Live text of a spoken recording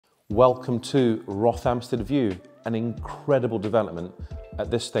Welcome to Rothamsted View, an incredible development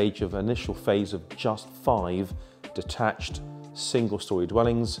at this stage of initial phase of just 5 detached single-storey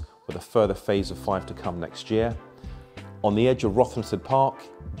dwellings with a further phase of 5 to come next year. On the edge of Rothamsted Park,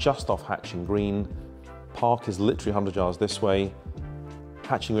 just off Hatching Green. Park is literally 100 yards this way,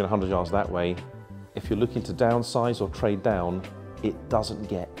 Hatching Green 100 yards that way. If you're looking to downsize or trade down, it doesn't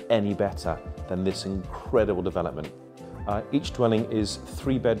get any better than this incredible development. Each dwelling is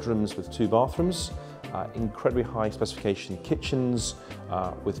 3 bedrooms with 2 bathrooms, incredibly high specification kitchens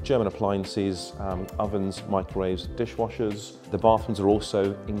with German appliances, ovens, microwaves, dishwashers. The bathrooms are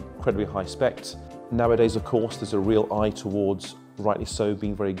also incredibly high spec. Nowadays, of course, there's a real eye towards, rightly so,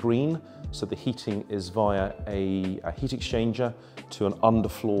 being very green. So the heating is via a heat exchanger to an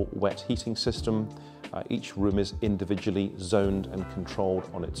underfloor wet heating system. Each room is individually zoned and controlled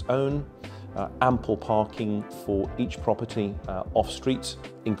on its own. Ample parking for each property off-street.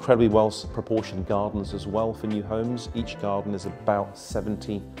 Incredibly well proportioned gardens as well for new homes. Each garden is about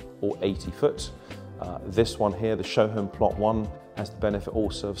 70 or 80 foot. This one here, the show home plot 1, has the benefit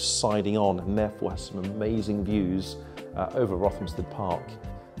also of siding on and therefore has some amazing views over Rothamsted Park.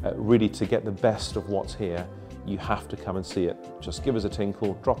 Really, to get the best of what's here, you have to come and see it. Just give us a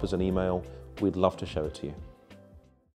tinkle, drop us an email. We'd love to show it to you.